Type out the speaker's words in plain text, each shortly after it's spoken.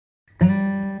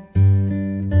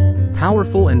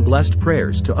powerful and blessed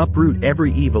prayers to uproot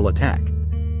every evil attack.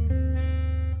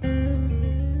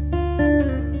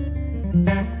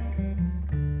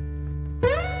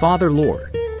 Father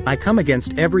Lord, I come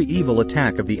against every evil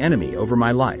attack of the enemy over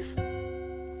my life.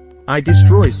 I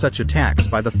destroy such attacks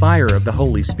by the fire of the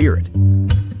Holy Spirit.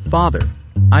 Father,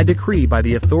 I decree by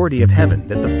the authority of heaven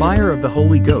that the fire of the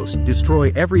Holy Ghost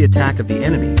destroy every attack of the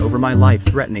enemy over my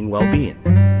life-threatening well-being.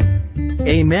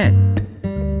 Amen.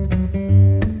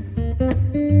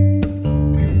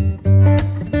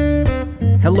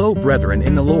 Hello brethren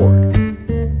in the Lord.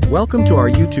 Welcome to our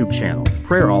YouTube channel,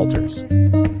 Prayer Altars.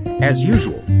 As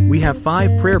usual, we have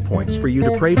 5 prayer points for you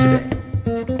to pray today.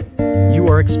 You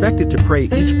are expected to pray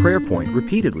each prayer point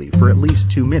repeatedly for at least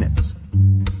 2 minutes.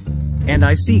 And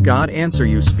I see God answer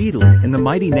you speedily in the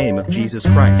mighty name of Jesus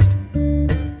Christ.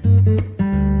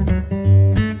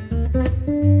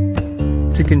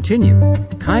 To continue,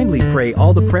 kindly pray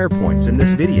all the prayer points in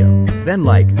this video, then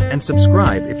like and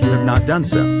subscribe if you have not done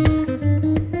so.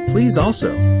 Please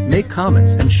also make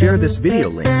comments and share this video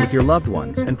link with your loved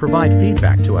ones and provide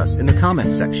feedback to us in the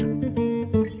comment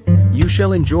section. You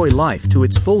shall enjoy life to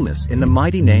its fullness in the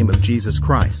mighty name of Jesus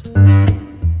Christ.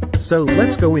 So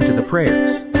let's go into the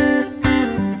prayers.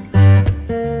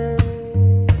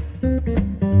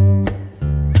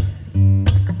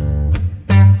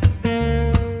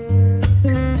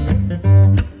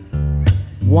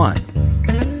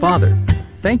 Father,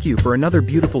 thank you for another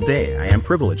beautiful day I am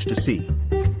privileged to see.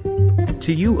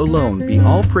 To you alone be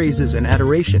all praises and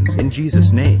adorations in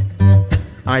Jesus' name.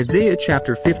 Isaiah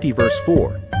chapter 50 verse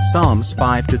 4, Psalms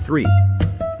 5-3.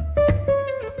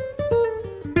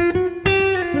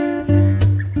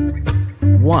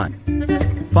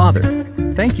 1. Father,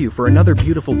 thank you for another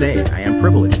beautiful day I am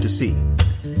privileged to see.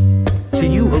 To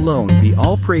you alone be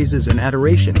all praises and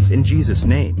adorations in Jesus'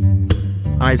 name.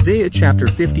 Isaiah chapter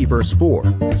 50 verse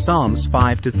 4, Psalms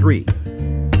 5-3.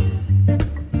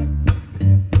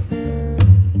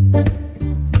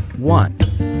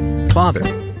 1. Father,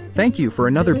 thank you for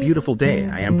another beautiful day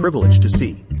I am privileged to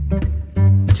see.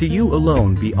 To you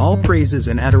alone be all praises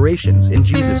and adorations in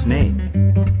Jesus' name.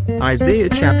 Isaiah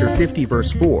chapter 50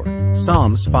 verse 4,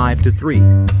 Psalms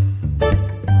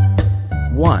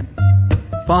 5-3. 1.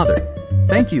 Father,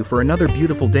 thank you for another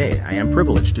beautiful day I am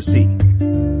privileged to see.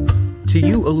 To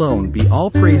you alone be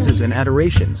all praises and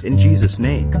adorations in Jesus'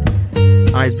 name.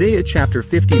 Isaiah chapter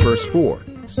 50 verse 4,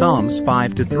 Psalms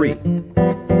 5-3.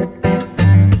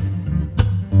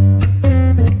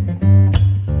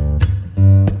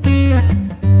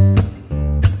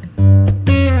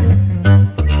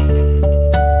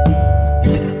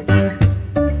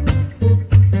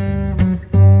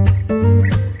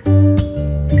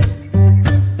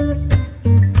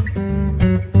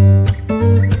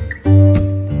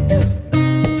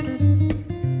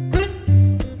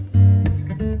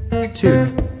 2.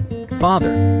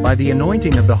 Father, by the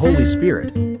anointing of the Holy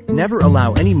Spirit, never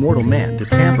allow any mortal man to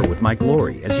tamper with my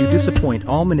glory as you disappoint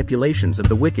all manipulations of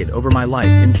the wicked over my life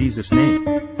in Jesus' name.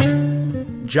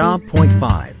 Job.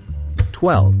 5.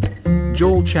 12.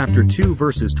 Joel chapter 2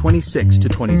 verses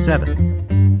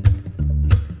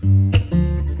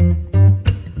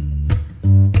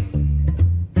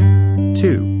 26-27.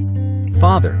 2.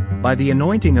 Father, by the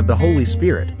anointing of the Holy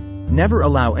Spirit, never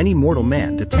allow any mortal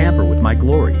man to tamper with my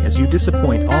glory as you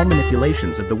disappoint all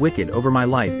manipulations of the wicked over my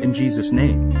life in Jesus'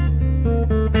 name.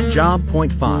 Job.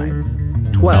 5.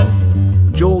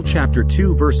 12. Joel chapter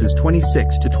 2 verses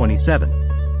 26-27.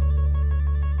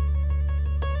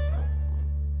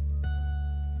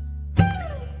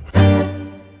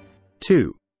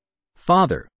 2.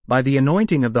 Father, by the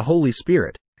anointing of the Holy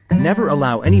Spirit, never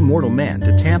allow any mortal man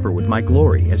to tamper with my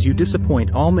glory as you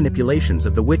disappoint all manipulations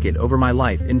of the wicked over my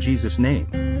life in Jesus' name.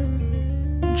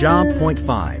 Job.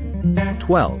 5.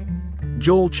 12.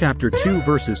 Joel chapter 2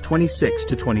 verses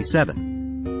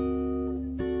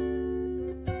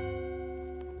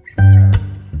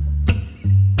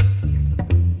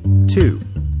 26-27. 2.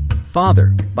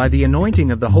 Father, by the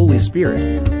anointing of the Holy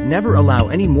Spirit, never allow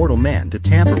any mortal man to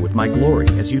tamper with my glory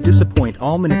as you disappoint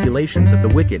all manipulations of the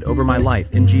wicked over my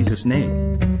life in Jesus'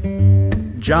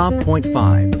 name. Job.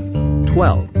 5.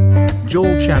 12.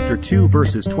 Joel chapter 2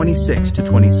 verses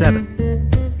 26-27.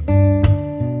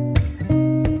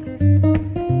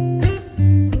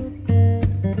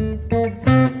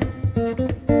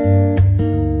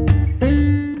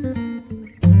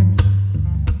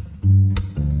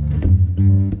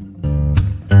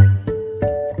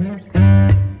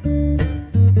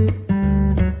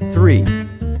 3.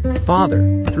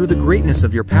 Father, through the greatness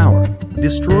of your power,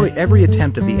 destroy every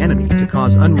attempt of the enemy to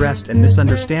cause unrest and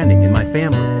misunderstanding in my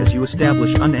family as you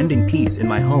establish unending peace in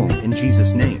my home in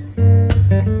Jesus' name.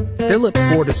 Philip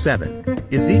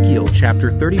 4-7, Ezekiel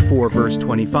chapter 34 verse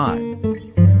 25.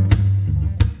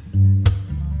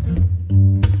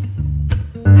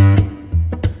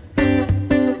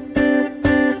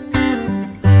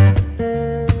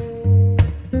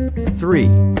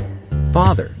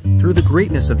 Father, through the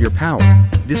greatness of your power,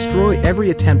 destroy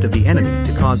every attempt of the enemy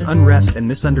to cause unrest and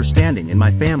misunderstanding in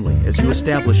my family as you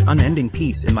establish unending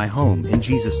peace in my home in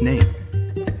Jesus' name.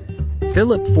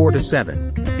 Philip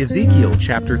 4-7, Ezekiel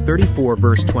chapter 34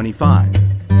 verse 25.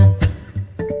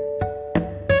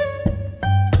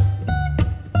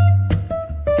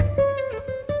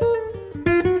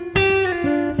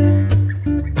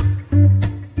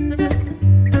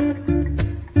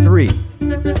 3.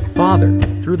 Father,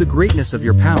 through the greatness of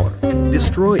your power,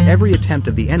 destroy every attempt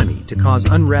of the enemy to cause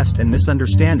unrest and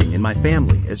misunderstanding in my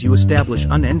family as you establish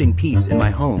unending peace in my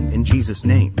home in Jesus'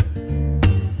 name.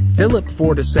 Philip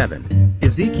 4-7,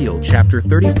 Ezekiel chapter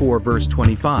 34 verse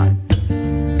 25.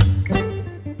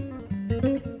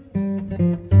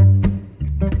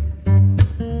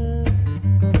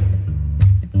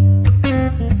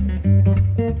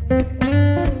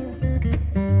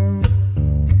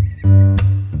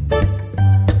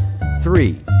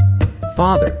 3.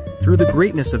 Father, through the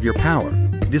greatness of your power,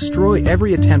 destroy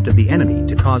every attempt of the enemy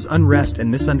to cause unrest and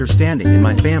misunderstanding in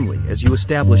my family as you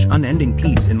establish unending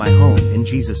peace in my home in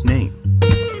Jesus' name.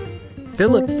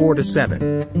 Philip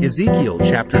 4-7, Ezekiel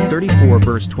chapter 34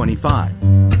 verse 25.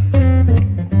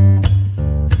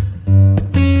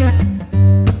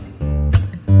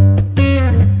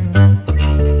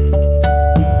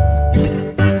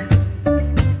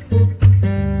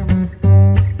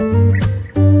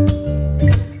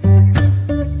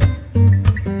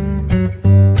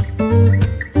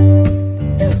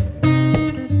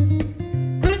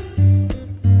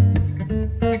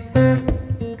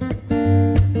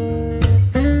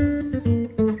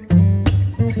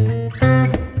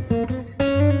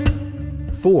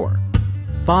 4.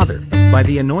 Father, by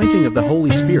the anointing of the Holy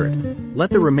Spirit,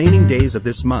 let the remaining days of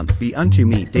this month be unto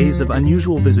me days of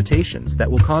unusual visitations that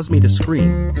will cause me to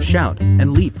scream, shout,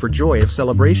 and leap for joy of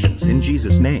celebrations in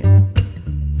Jesus' name.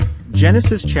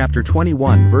 Genesis chapter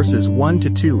 21 verses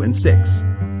 1-2 and 6.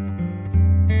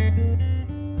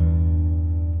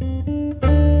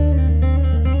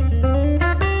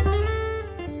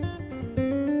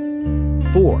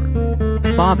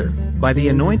 4. Father, by the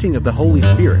anointing of the Holy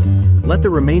Spirit, let the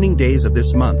remaining days of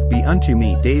this month be unto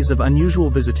me days of unusual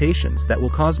visitations that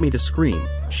will cause me to scream,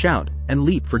 shout, and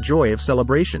leap for joy of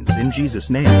celebrations in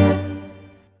Jesus' name.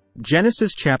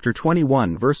 Genesis chapter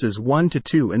 21 verses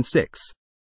 1-2 and 6.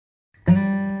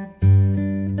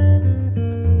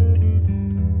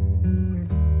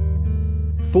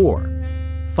 4.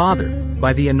 Father,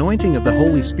 by the anointing of the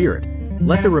Holy Spirit,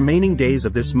 let the remaining days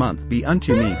of this month be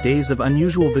unto me days of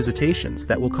unusual visitations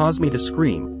that will cause me to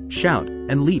scream, shout,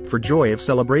 and leap for joy of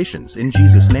celebrations in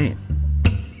Jesus' name.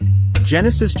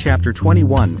 Genesis chapter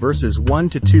 21 verses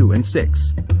 1-2 and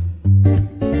 6.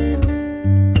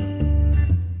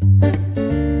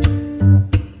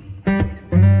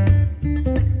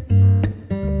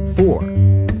 4.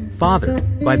 Father,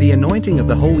 by the anointing of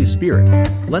the Holy Spirit,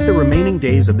 let the remaining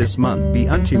days of this month be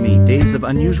unto me days of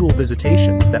unusual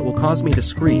visitations that will cause me to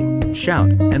scream, shout,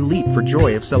 and leap for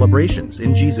joy of celebrations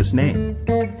in Jesus' name.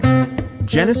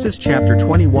 Genesis chapter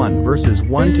 21 verses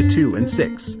 1-2 and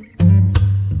 6.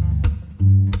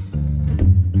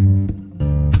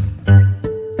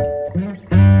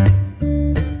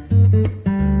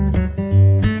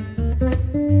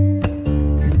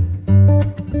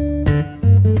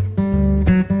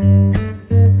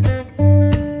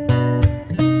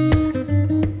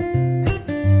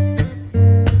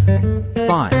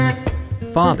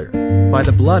 5. Father, by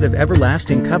the blood of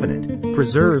everlasting covenant,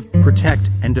 preserve, protect,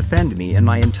 and defend me and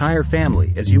my entire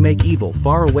family as you make evil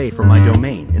far away from my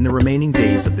domain in the remaining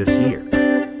days of this year.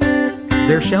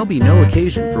 There shall be no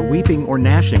occasion for weeping or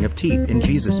gnashing of teeth in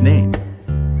Jesus' name.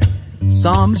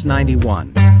 Psalms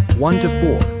 91,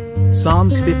 1-4,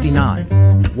 Psalms 59,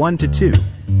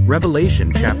 1-2,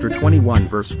 Revelation chapter 21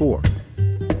 verse 4.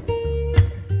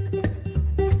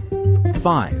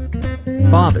 5.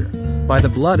 Father, by the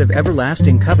blood of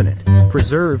everlasting covenant,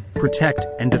 preserve, protect,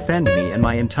 and defend me and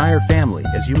my entire family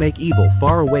as you make evil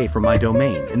far away from my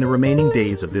domain in the remaining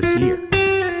days of this year.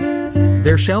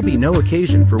 There shall be no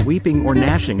occasion for weeping or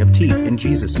gnashing of teeth in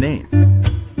Jesus' name.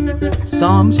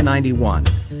 Psalms 91,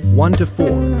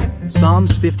 1-4,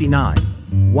 Psalms 59,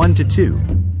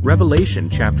 1-2, Revelation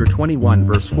chapter 21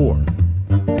 verse 4.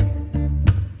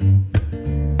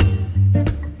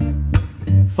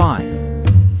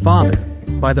 5. Father,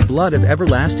 by the blood of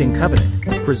everlasting covenant,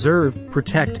 Preserve,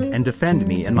 protect, and defend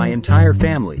me and my entire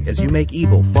family as you make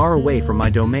evil far away from my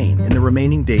domain in the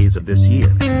remaining days of this year.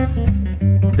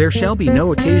 There shall be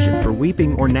no occasion for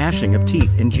weeping or gnashing of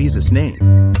teeth in Jesus'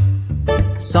 name.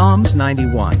 Psalms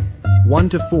 91,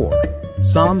 1-4,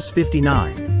 Psalms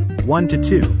 59,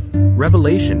 1-2,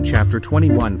 Revelation chapter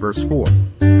 21 verse 4.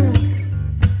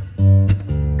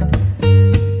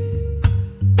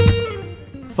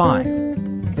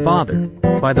 5. Father,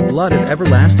 by the blood of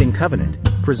everlasting covenant,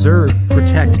 preserve,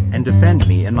 protect, and defend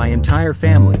me and my entire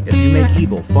family as you make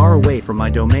evil far away from my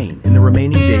domain in the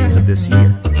remaining days of this year.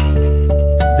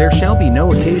 There shall be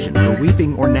no occasion for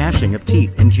weeping or gnashing of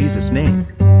teeth in Jesus' name.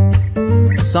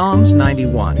 Psalms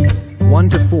 91,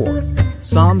 1-4,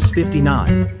 Psalms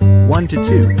 59,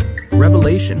 1-2,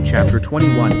 Revelation chapter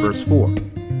 21 verse 4.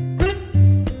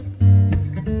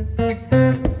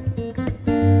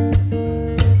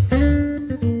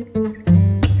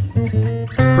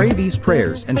 Pray these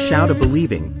prayers and shout a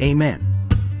believing Amen.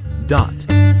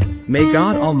 May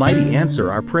God Almighty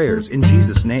answer our prayers in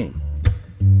Jesus' name.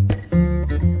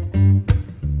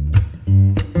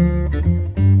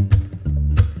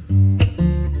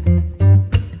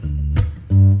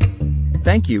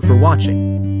 Thank you for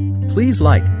watching. Please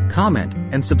like, comment,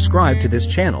 and subscribe to this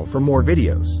channel for more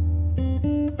videos.